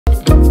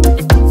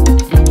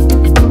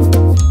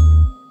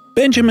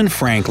Benjamin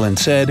Franklin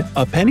said,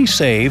 "A penny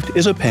saved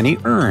is a penny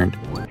earned,"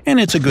 and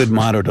it's a good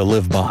motto to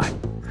live by.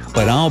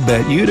 But I'll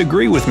bet you'd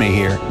agree with me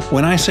here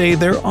when I say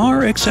there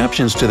are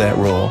exceptions to that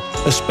rule,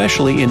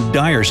 especially in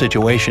dire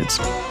situations.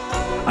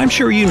 I'm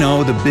sure you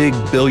know the big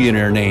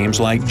billionaire names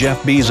like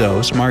Jeff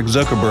Bezos, Mark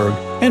Zuckerberg,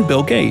 and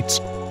Bill Gates.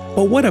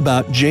 But what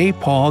about J.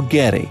 Paul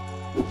Getty?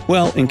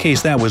 Well, in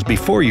case that was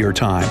before your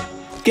time,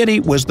 Getty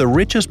was the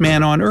richest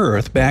man on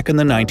Earth back in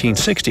the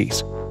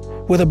 1960s.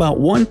 With about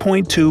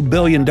 $1.2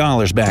 billion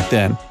back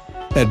then,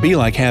 that'd be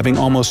like having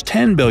almost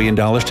 $10 billion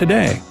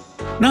today.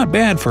 Not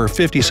bad for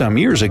 50-some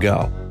years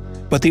ago.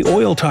 But the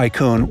oil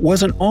tycoon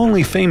wasn't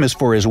only famous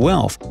for his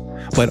wealth,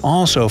 but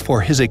also for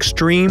his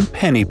extreme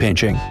penny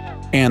pinching.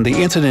 And the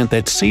incident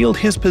that sealed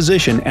his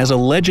position as a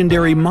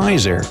legendary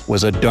miser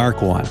was a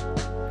dark one.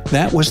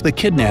 That was the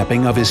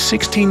kidnapping of his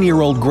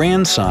 16-year-old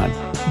grandson,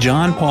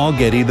 John Paul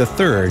Getty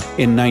III,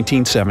 in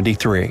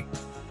 1973.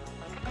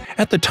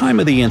 At the time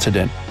of the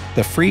incident,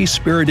 the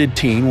free-spirited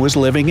teen was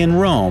living in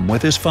Rome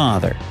with his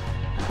father.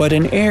 But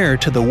an heir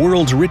to the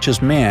world's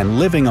richest man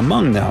living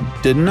among them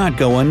did not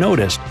go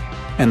unnoticed,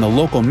 and the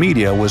local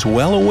media was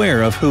well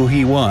aware of who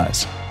he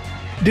was.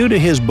 Due to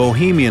his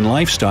bohemian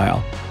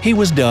lifestyle, he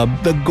was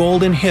dubbed the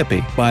Golden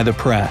Hippie by the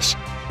press,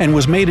 and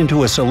was made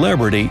into a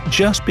celebrity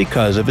just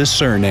because of his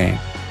surname.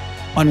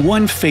 On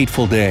one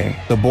fateful day,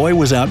 the boy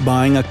was out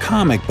buying a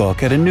comic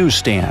book at a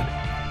newsstand.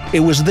 It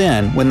was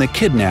then when the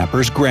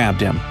kidnappers grabbed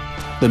him.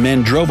 The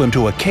men drove him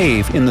to a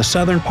cave in the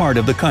southern part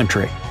of the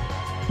country.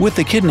 With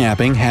the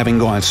kidnapping having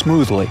gone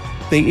smoothly,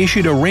 they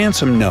issued a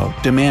ransom note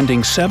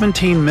demanding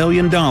 $17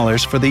 million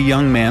for the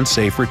young man's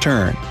safe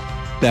return.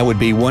 That would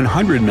be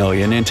 $100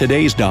 million in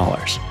today's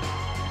dollars.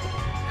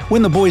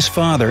 When the boy's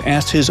father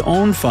asked his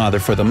own father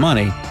for the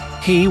money,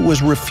 he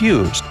was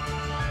refused.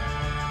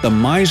 The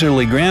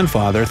miserly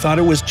grandfather thought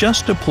it was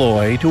just a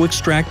ploy to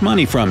extract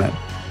money from him.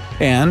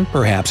 And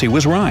perhaps he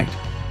was right.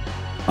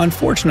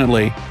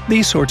 Unfortunately,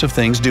 these sorts of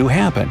things do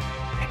happen.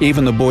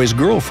 Even the boy's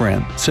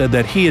girlfriend said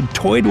that he had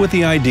toyed with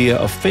the idea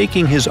of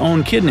faking his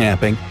own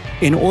kidnapping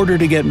in order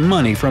to get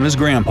money from his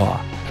grandpa.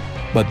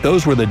 But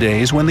those were the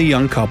days when the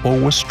young couple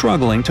was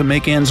struggling to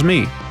make ends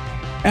meet.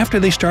 After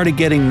they started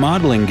getting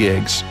modeling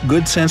gigs,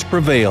 good sense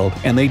prevailed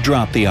and they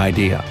dropped the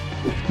idea.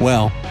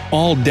 Well,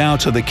 all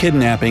doubts of the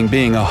kidnapping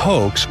being a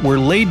hoax were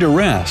laid to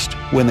rest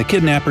when the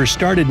kidnappers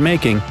started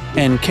making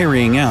and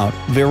carrying out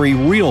very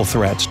real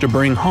threats to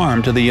bring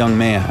harm to the young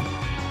man.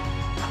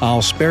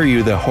 I'll spare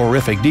you the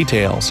horrific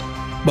details,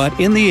 but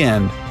in the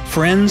end,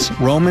 friends,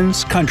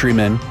 Romans,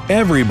 countrymen,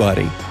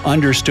 everybody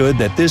understood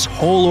that this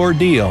whole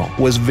ordeal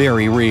was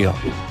very real.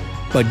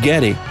 But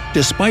Getty,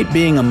 despite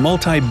being a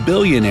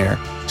multi-billionaire,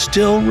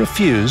 still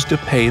refused to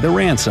pay the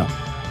ransom.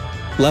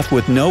 Left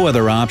with no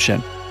other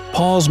option,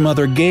 Paul's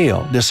mother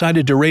Gail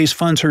decided to raise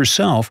funds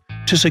herself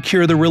to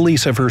secure the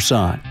release of her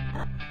son.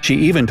 She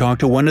even talked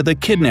to one of the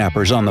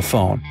kidnappers on the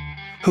phone,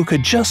 who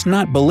could just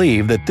not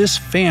believe that this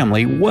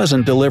family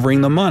wasn't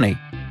delivering the money.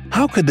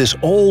 How could this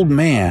old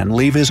man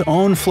leave his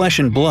own flesh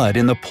and blood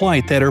in the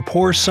plight that her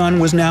poor son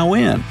was now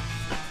in?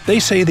 They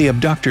say the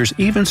abductors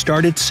even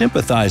started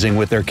sympathizing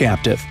with their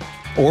captive.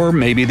 Or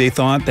maybe they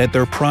thought that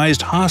their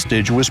prized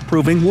hostage was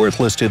proving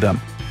worthless to them,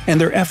 and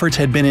their efforts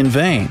had been in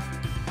vain.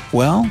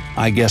 Well,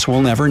 I guess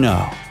we'll never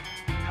know.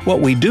 What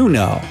we do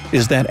know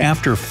is that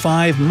after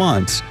 5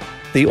 months,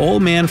 the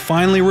old man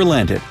finally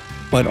relented,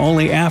 but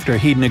only after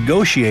he'd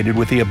negotiated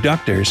with the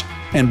abductors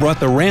and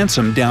brought the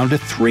ransom down to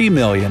 $3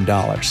 million,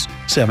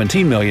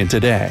 $17 million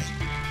today.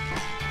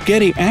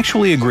 Getty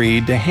actually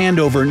agreed to hand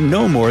over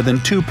no more than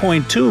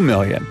 $2.2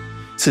 million,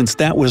 since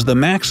that was the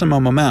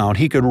maximum amount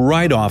he could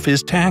write off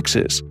his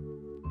taxes.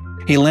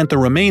 He lent the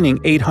remaining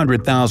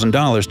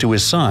 $800,000 to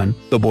his son,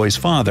 the boy's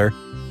father,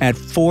 at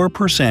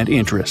 4%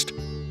 interest.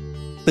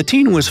 The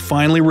teen was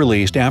finally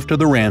released after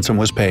the ransom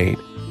was paid.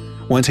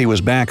 Once he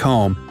was back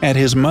home, at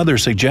his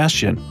mother's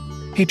suggestion,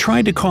 he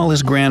tried to call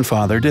his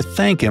grandfather to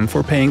thank him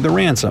for paying the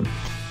ransom,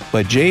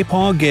 but J.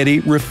 Paul Getty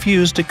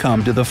refused to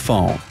come to the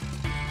phone.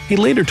 He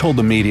later told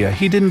the media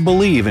he didn't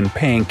believe in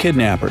paying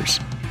kidnappers.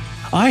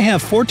 "I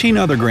have 14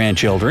 other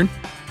grandchildren,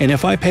 and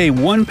if I pay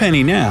 1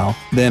 penny now,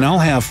 then I'll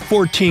have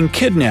 14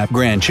 kidnapped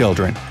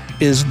grandchildren,"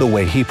 is the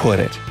way he put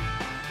it.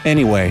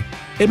 Anyway,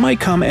 it might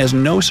come as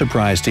no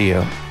surprise to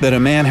you that a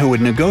man who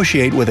would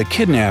negotiate with a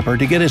kidnapper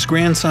to get his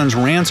grandson's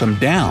ransom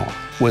down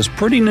was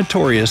pretty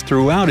notorious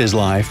throughout his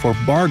life for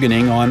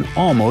bargaining on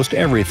almost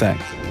everything.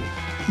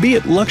 Be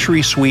it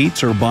luxury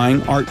suites or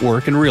buying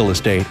artwork and real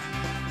estate,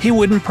 he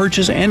wouldn't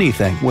purchase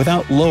anything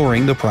without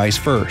lowering the price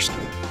first.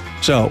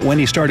 So when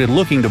he started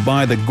looking to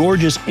buy the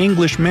gorgeous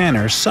English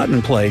Manor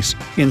Sutton Place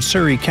in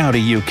Surrey County,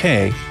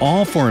 UK,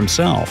 all for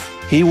himself,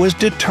 he was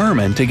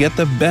determined to get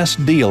the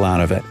best deal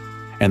out of it.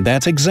 And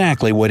that's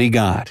exactly what he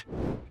got.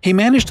 He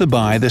managed to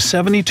buy the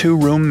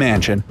 72-room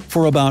mansion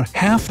for about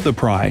half the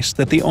price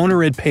that the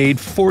owner had paid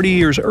 40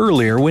 years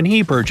earlier when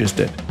he purchased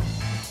it.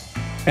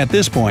 At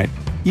this point,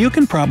 you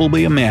can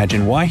probably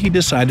imagine why he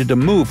decided to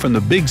move from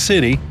the big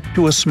city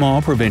to a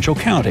small provincial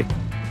county.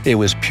 It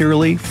was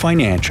purely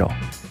financial.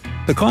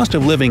 The cost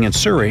of living in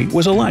Surrey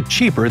was a lot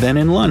cheaper than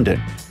in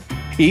London.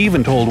 He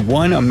even told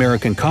one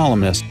American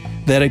columnist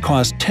that it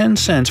cost 10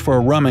 cents for a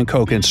rum and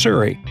coke in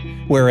Surrey,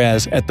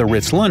 whereas at the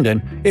Ritz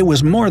London it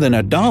was more than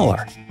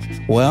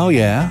 $1. Well,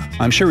 yeah,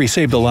 I'm sure he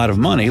saved a lot of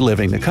money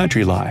living the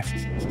country life.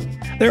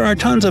 There are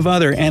tons of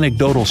other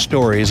anecdotal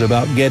stories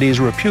about Getty's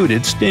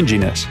reputed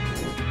stinginess.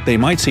 They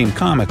might seem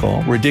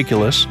comical,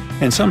 ridiculous,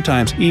 and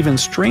sometimes even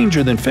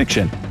stranger than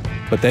fiction,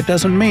 but that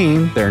doesn't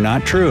mean they're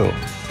not true.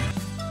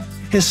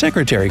 His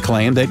secretary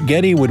claimed that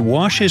Getty would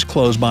wash his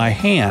clothes by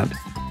hand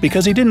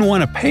because he didn't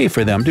want to pay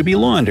for them to be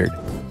laundered.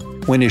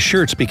 When his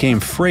shirts became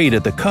frayed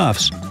at the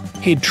cuffs,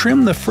 he'd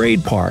trim the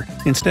frayed part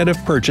instead of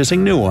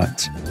purchasing new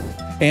ones.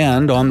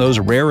 And on those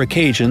rare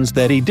occasions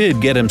that he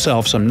did get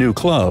himself some new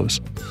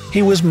clothes,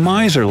 he was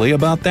miserly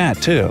about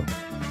that too.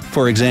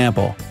 For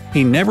example,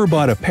 he never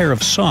bought a pair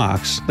of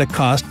socks that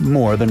cost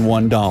more than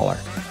 $1.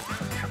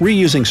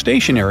 Reusing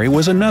stationery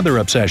was another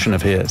obsession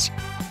of his.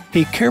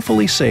 He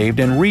carefully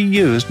saved and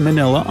reused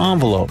manila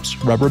envelopes,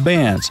 rubber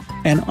bands,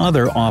 and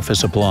other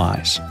office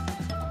supplies.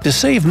 To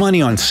save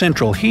money on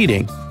central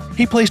heating,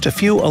 he placed a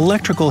few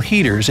electrical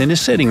heaters in his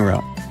sitting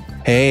room.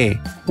 Hey,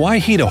 why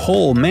heat a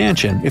whole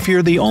mansion if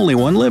you're the only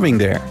one living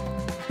there?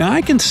 Now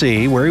I can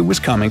see where he was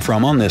coming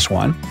from on this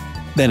one.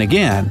 Then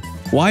again,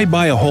 why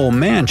buy a whole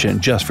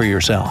mansion just for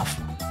yourself?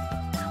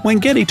 When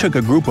Getty took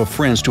a group of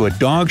friends to a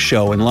dog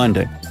show in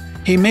London,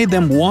 he made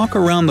them walk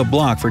around the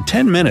block for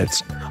 10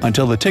 minutes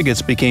until the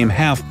tickets became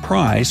half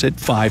price at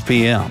 5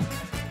 p.m.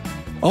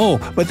 Oh,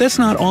 but that's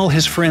not all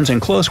his friends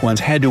and close ones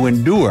had to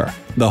endure,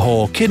 the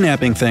whole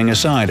kidnapping thing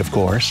aside, of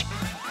course.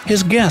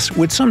 His guests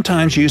would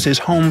sometimes use his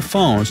home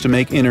phones to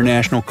make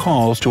international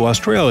calls to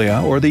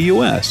Australia or the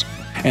US,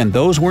 and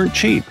those weren't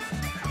cheap.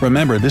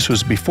 Remember, this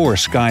was before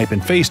Skype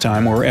and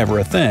FaceTime were ever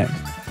a thing.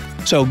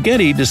 So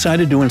Getty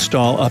decided to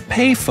install a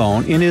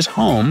payphone in his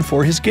home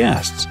for his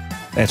guests.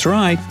 That's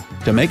right,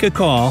 to make a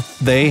call,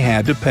 they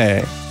had to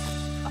pay.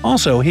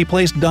 Also, he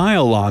placed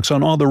dial locks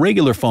on all the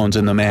regular phones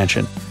in the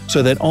mansion,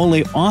 so that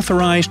only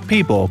authorized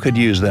people could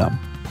use them.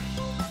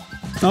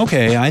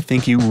 Okay, I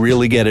think you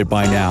really get it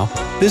by now.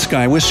 This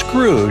guy was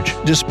Scrooge,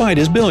 despite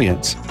his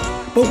billions.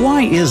 But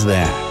why is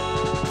that?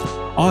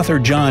 Author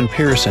John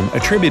Pearson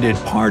attributed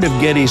part of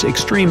Getty's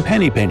extreme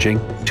penny pinching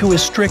to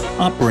his strict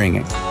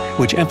upbringing,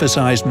 which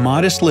emphasized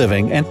modest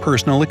living and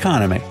personal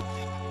economy.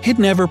 He'd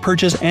never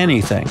purchase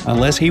anything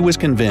unless he was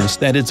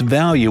convinced that its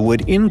value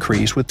would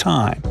increase with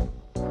time.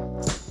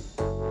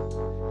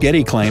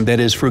 Getty claimed that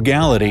his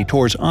frugality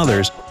towards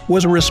others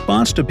was a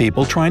response to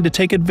people trying to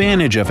take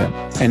advantage of him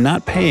and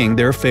not paying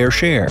their fair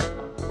share.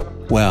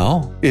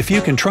 Well, if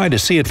you can try to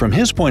see it from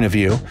his point of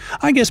view,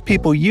 I guess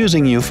people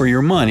using you for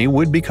your money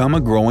would become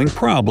a growing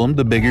problem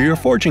the bigger your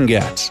fortune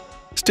gets.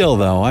 Still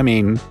though, I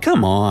mean,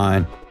 come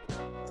on.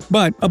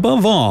 But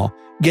above all,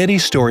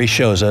 Getty's story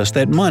shows us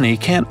that money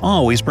can't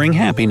always bring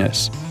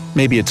happiness.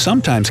 Maybe it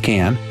sometimes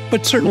can,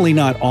 but certainly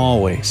not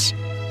always.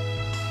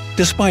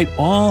 Despite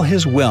all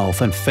his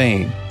wealth and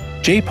fame,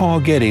 J. Paul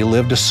Getty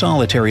lived a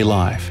solitary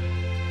life.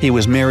 He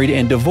was married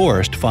and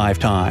divorced 5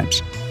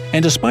 times.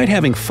 And despite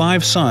having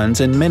 5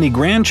 sons and many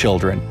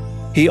grandchildren,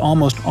 he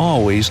almost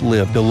always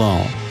lived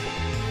alone.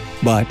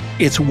 But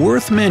it's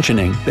worth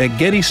mentioning that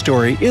Getty's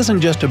story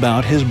isn't just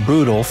about his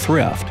brutal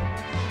thrift.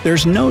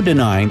 There's no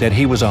denying that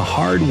he was a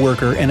hard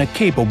worker and a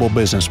capable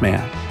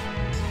businessman.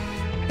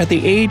 At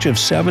the age of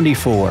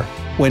 74,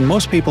 when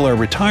most people are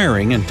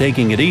retiring and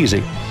taking it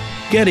easy,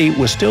 Getty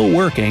was still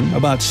working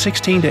about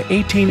 16 to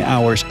 18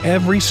 hours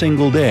every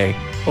single day,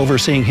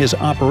 overseeing his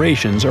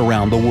operations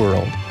around the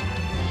world.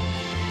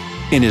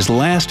 In his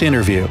last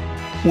interview,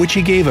 which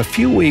he gave a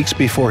few weeks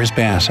before his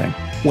passing,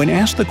 when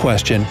asked the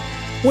question,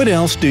 "What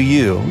else do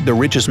you, the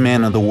richest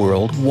man in the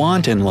world,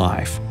 want in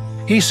life?"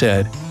 he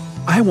said,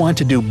 "I want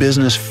to do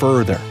business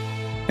further."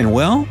 And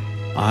well,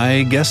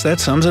 I guess that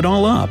sums it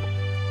all up.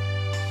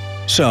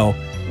 So,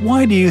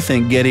 why do you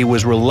think Getty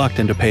was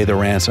reluctant to pay the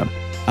ransom?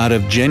 Out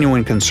of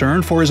genuine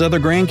concern for his other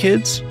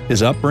grandkids,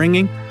 his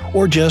upbringing,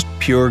 or just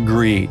pure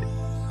greed?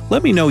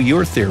 Let me know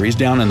your theories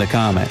down in the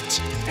comments.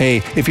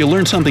 Hey, if you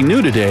learned something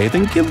new today,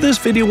 then give this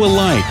video a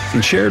like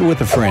and share it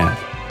with a friend.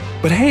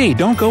 But hey,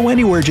 don't go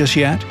anywhere just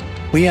yet.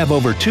 We have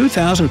over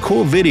 2,000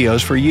 cool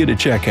videos for you to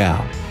check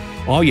out.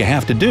 All you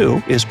have to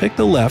do is pick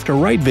the left or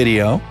right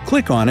video,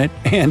 click on it,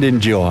 and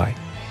enjoy.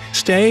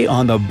 Stay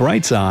on the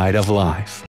bright side of life.